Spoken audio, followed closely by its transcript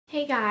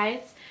Hey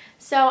guys,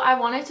 so I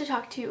wanted to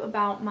talk to you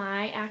about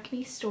my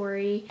acne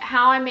story,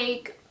 how I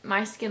make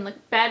my skin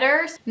look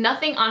better.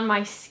 Nothing on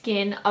my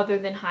skin other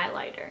than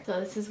highlighter.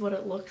 So this is what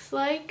it looks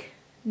like,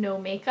 no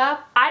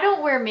makeup. I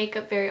don't wear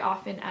makeup very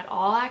often at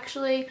all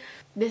actually.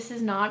 This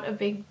is not a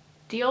big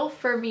deal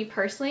for me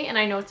personally, and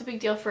I know it's a big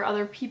deal for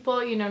other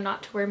people, you know,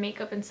 not to wear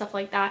makeup and stuff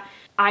like that.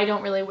 I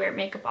don't really wear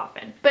makeup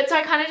often. But so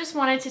I kind of just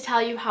wanted to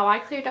tell you how I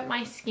cleared up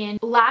my skin.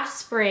 Last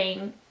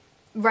spring,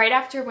 right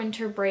after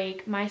winter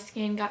break, my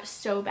skin got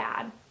so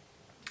bad.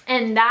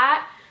 And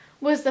that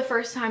was the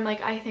first time,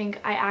 like, I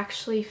think I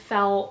actually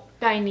felt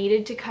I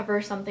needed to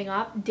cover something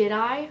up. Did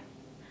I?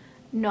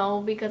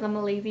 No, because I'm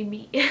a lazy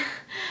bee.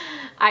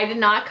 I did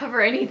not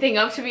cover anything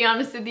up, to be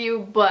honest with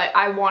you, but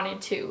I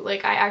wanted to.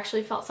 Like, I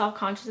actually felt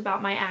self-conscious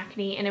about my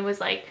acne, and it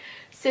was like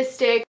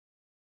cystic.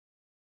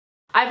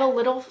 I have a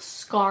little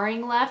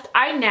scarring left.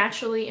 I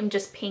naturally am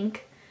just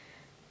pink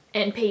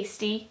and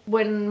pasty.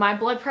 When my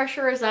blood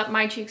pressure is up,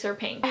 my cheeks are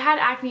pink. I had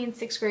acne in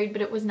 6th grade, but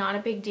it was not a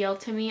big deal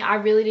to me. I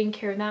really didn't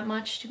care that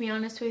much, to be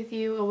honest with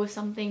you. It was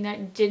something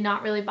that did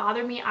not really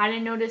bother me. I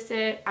didn't notice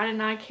it. I did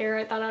not care.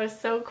 I thought I was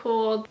so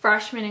cool.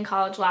 Freshman in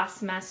college last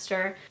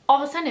semester,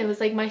 all of a sudden it was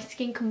like my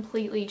skin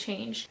completely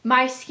changed.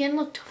 My skin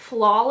looked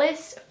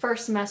flawless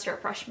first semester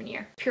of freshman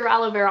year. Pure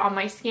aloe vera on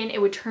my skin. It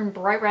would turn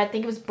bright red. I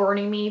think it was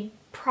burning me.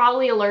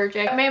 Probably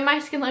allergic. It made my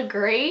skin look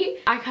great.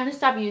 I kind of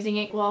stopped using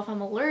it. Well, if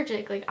I'm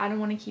allergic, like, I don't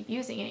want to keep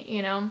using it,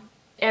 you know?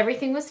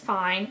 Everything was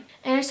fine.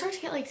 And I started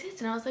to get like zits,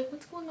 and I was like,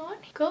 what's going on?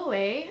 Go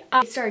away.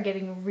 It started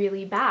getting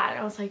really bad.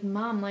 I was like,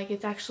 Mom, like,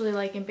 it's actually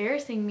like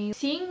embarrassing me.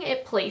 Seeing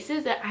it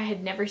places that I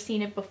had never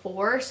seen it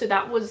before. So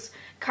that was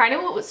kind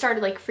of what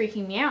started like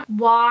freaking me out.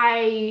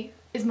 Why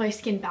is my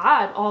skin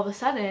bad all of a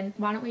sudden?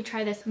 Why don't we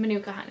try this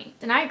Manuka honey?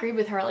 And I agreed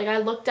with her. Like, I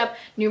looked up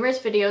numerous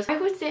videos. I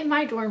would sit in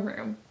my dorm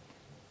room,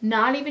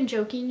 not even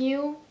joking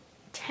you,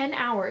 10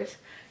 hours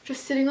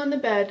just sitting on the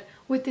bed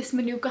with this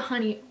Manuka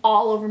honey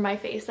all over my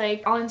face.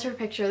 Like, I'll insert a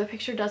picture. The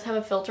picture does have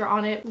a filter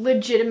on it.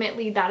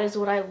 Legitimately, that is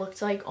what I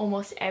looked like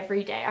almost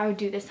every day. I would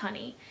do this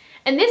honey.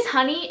 And this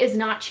honey is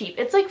not cheap.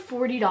 It's like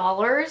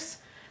 $40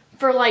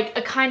 for like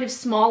a kind of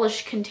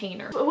smallish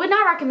container. I would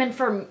not recommend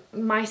for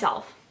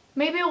myself.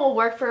 Maybe it will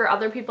work for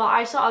other people.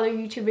 I saw other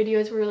YouTube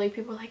videos where like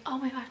people were like, oh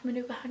my gosh,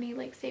 Manuka honey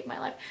like saved my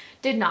life.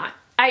 Did not.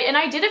 And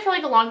I did it for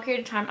like a long period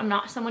of time. I'm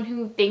not someone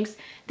who thinks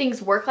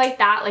things work like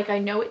that. Like, I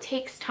know it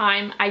takes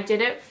time. I did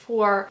it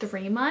for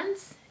 3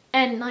 months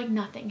and like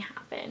nothing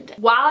happened.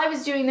 While I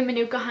was doing the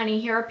Manuka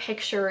honey, here are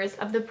pictures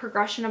of the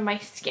progression of my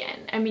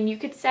skin. I mean, you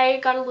could say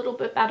it got a little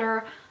bit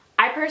better.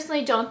 I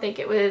personally don't think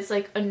it was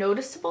like a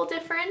noticeable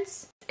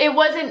difference. It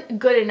wasn't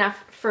good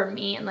enough for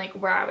me and like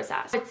where I was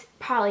at. So it's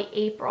probably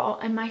April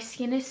and my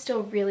skin is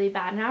still really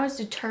bad, and I was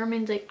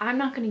determined, like, I'm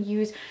not going to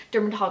use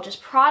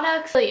dermatologist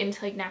products, like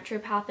into like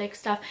naturopathic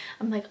stuff.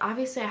 I'm like,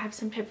 obviously I have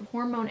some type of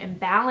hormone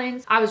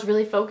imbalance. I was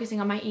really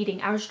focusing on my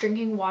eating. I was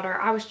drinking water.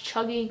 I was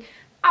chugging.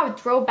 I would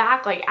throw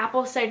back like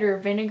apple cider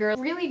vinegar.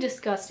 Really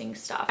disgusting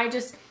stuff. I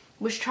just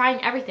was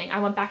trying everything. I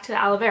went back to the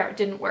aloe vera. It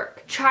didn't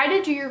work. Try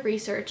to do your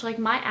research. Like,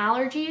 my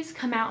allergies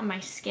come out in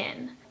my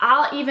skin.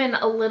 I'll even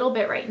a little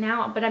bit right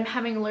now, but I'm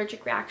having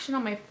allergic reaction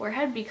on my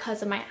forehead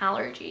because of my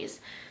allergies.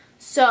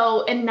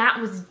 So, and that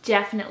was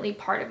definitely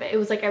part of it. It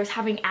was like I was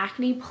having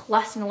acne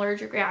plus an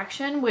allergic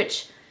reaction,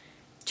 which,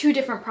 two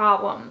different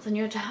problems, and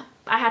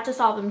I had to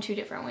solve them 2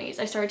 different ways.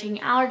 I started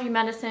taking allergy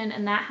medicine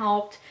and that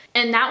helped.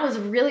 And that was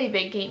a really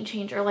big game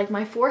changer. Like,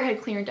 my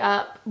forehead cleared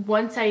up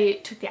once I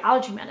took the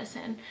allergy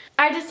medicine.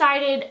 I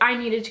decided I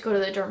needed to go to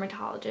the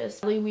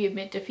dermatologist. We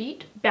admit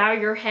defeat. Bow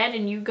your head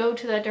and you go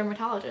to the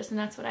dermatologist, and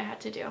that's what I had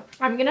to do.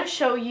 I'm gonna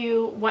show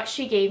you what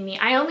she gave me.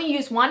 I only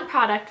use one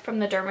product from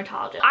the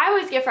dermatologist. I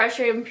always get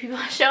frustrated when people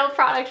show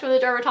products from the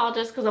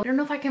dermatologist because I don't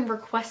know if I can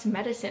request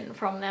medicine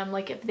from them,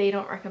 like, if they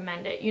don't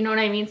recommend it. You know what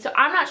I mean? So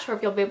I'm not sure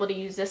if you'll be able to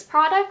use this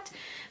product.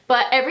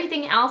 But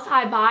everything else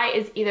I buy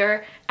is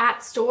either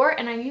at store,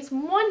 and I use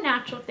one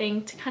natural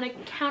thing to kind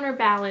of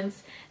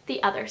counterbalance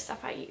the other stuff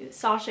I use.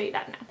 So I'll show you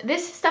that now.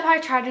 This is stuff I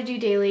try to do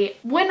daily.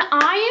 When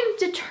I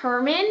am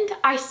determined,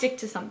 I stick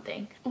to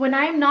something. When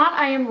I'm not,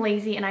 I am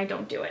lazy and I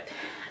don't do it.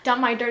 Dump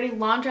my dirty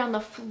laundry on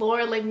the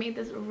floor. Like, made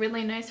this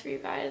really nice for you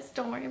guys.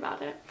 Don't worry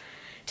about it.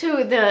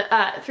 To the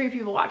 3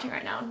 people watching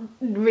right now,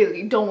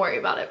 really, don't worry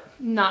about it.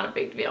 Not a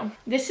big deal.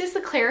 This is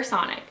the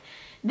Clarisonic.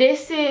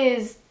 This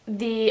is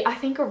the, I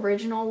think,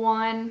 original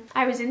one.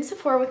 I was in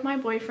Sephora with my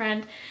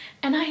boyfriend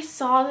and I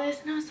saw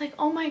this and I was like,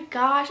 oh my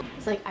gosh. I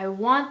was like, I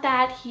want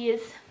that. He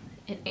is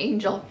an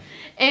angel.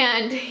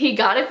 And he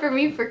got it for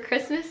me for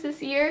Christmas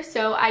this year.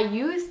 So I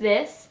use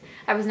this.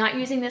 I was not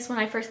using this when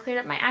I first cleared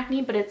up my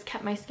acne, but it's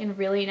kept my skin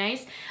really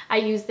nice. I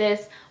use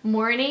this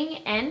morning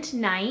and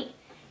night.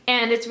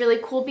 And it's really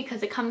cool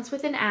because it comes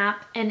with an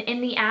app, and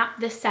in the app,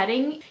 the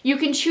setting, you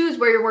can choose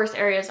where your worst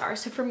areas are.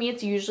 So for me,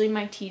 it's usually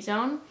my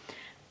T-zone.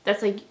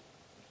 That's like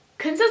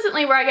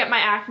consistently where I get my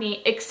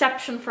acne,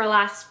 exception for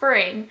last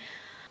spring.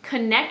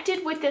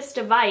 connected with this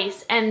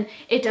device, and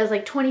it does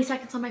like 20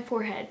 seconds on my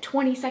forehead,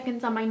 20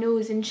 seconds on my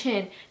nose and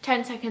chin,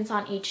 10 seconds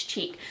on each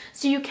cheek.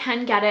 So you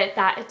can get it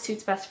that it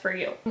suits best for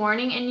you.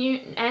 Morning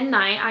and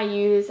night I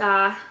use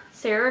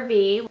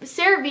CeraVe.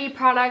 CeraVe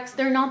products,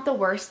 they're not the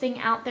worst thing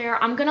out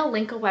there. I'm gonna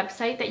link a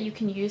website that you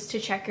can use to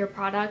check your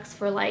products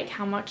for like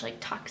how much like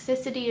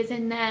toxicity is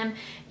in them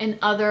and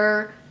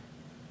other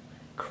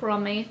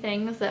crummy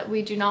things that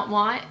we do not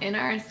want in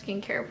our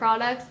skincare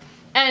products.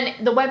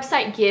 And the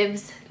website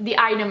gives the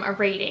item a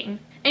rating.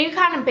 And you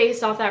kind of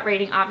based off that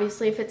rating,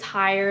 obviously if it's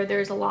higher,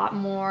 there's a lot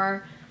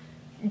more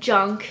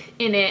junk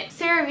in it.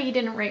 CeraVe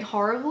didn't rate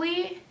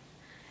horribly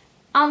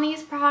on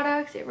these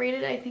products. It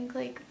rated, I think,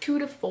 like 2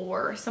 to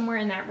 4, somewhere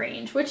in that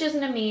range, which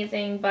isn't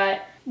amazing,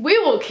 but we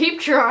will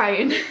keep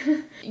trying.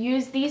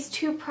 Use these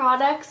 2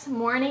 products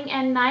morning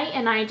and night,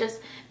 and I just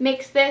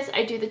mix this.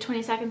 I do the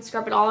 20-second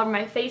scrub it all over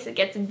my face. It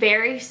gets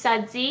very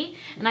sudsy,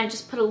 and I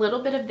just put a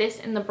little bit of this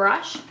in the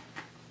brush.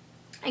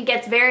 It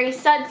gets very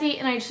sudsy,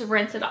 and I just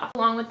rinse it off.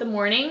 Along with the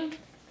morning,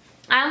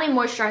 I only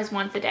moisturize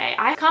once a day.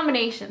 I have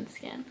combination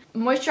skin.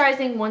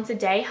 Moisturizing once a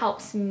day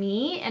helps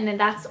me, and then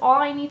that's all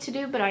I need to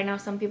do, but I know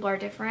some people are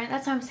different.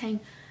 That's why I'm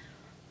saying,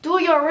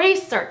 do your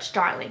research,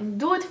 darling.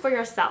 Do it for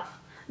yourself.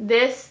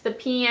 The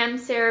PM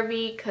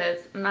CeraVe, because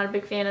I'm not a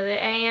big fan of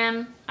the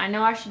AM. I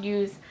know I should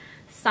use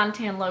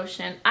suntan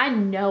lotion. I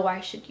know I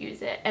should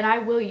use it, and I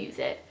will use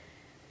it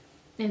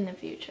in the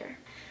future.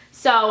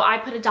 So I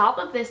put a dollop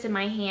of this in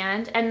my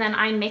hand, and then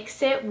I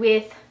mix it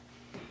with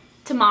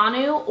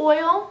tamanu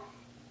oil,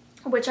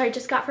 which I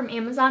just got from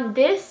Amazon.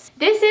 This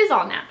is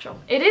all natural.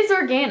 It is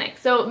organic.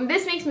 So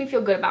this makes me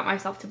feel good about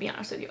myself, to be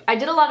honest with you. I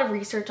did a lot of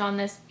research on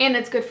this, and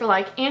it's good for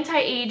like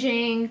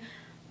anti-aging,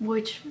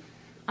 which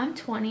I'm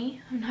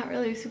 20. I'm not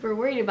really super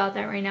worried about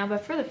that right now,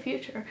 but for the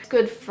future. It's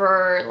good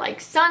for like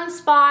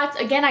sunspots.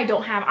 Again,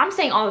 I'm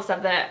saying all the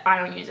stuff that I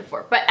don't use it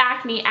for, but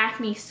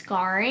acne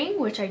scarring,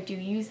 which I do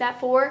use that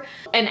for,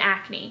 and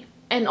acne,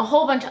 and a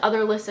whole bunch of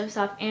other lists of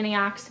stuff,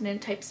 antioxidant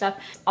type stuff.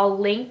 I'll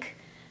link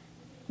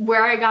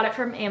where I got it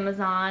from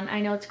Amazon. I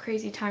know it's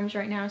crazy times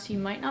right now, so you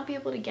might not be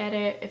able to get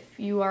it if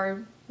you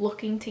are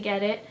looking to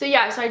get it. So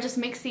yeah, so I just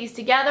mix these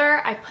together.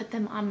 I put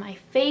them on my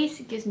face.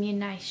 It gives me a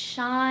nice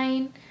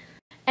shine.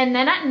 And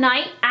then at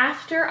night,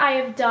 after I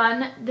have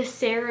done the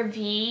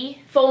CeraVe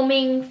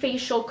foaming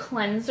facial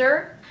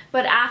cleanser,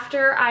 but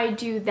after I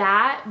do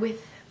that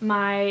with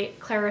my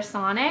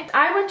Clarisonic,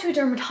 I went to a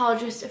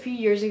dermatologist a few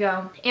years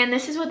ago, and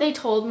this is what they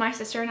told my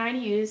sister and I to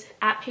use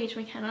at Paige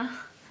McKenna.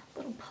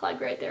 Little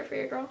plug right there for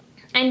your girl.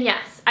 And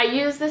yes, I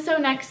use this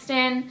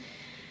Onextin.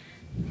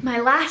 My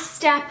last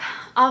step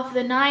of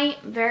the night,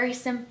 very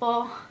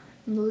simple.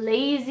 I'm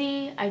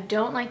lazy. I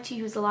don't like to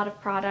use a lot of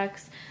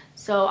products.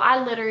 So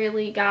I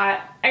literally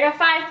got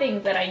 5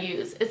 things that I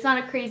use. It's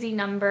not a crazy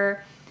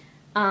number.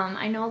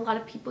 I know a lot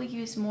of people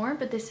use more,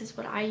 but this is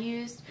what I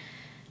used.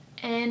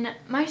 And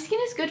my skin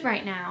is good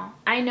right now.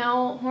 I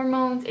know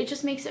hormones, it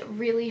just makes it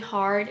really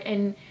hard.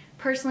 And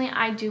personally,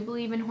 I do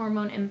believe in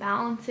hormone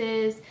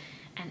imbalances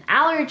and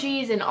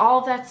allergies and all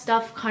of that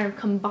stuff kind of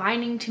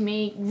combining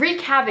to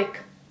wreak havoc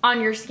on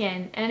your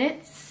skin, and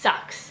it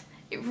sucks.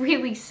 It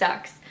really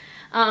sucks.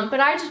 But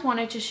I just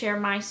wanted to share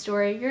my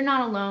story. You're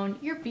not alone.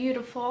 You're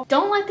beautiful.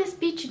 Don't let this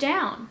beat you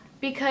down,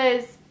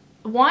 because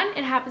 1,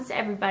 it happens to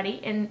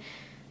everybody, and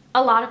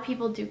a lot of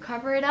people do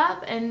cover it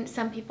up, and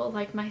some people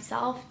like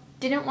myself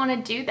didn't want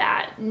to do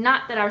that.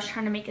 Not that I was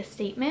trying to make a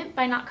statement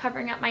by not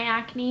covering up my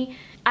acne.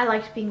 I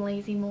liked being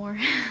lazy more.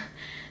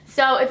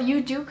 So if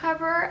you do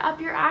cover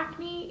up your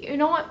acne, you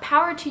know what?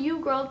 Power to you,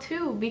 girl,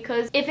 too.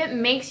 Because if it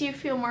makes you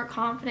feel more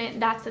confident,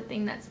 that's the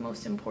thing that's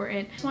most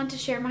important. I just want to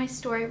share my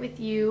story with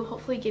you,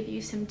 hopefully give you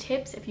some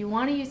tips. If you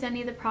want to use any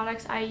of the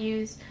products I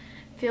use,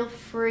 feel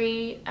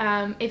free.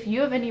 If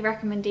you have any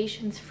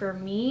recommendations for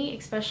me,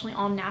 especially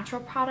all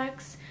natural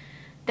products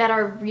that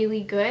are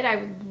really good, I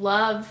would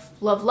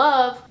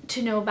love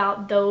to know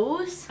about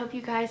those. Hope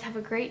you guys have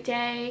a great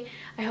day.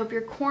 I hope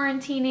you're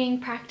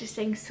quarantining,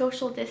 practicing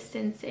social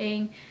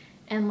distancing,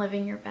 and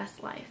living your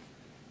best life.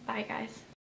 Bye, guys.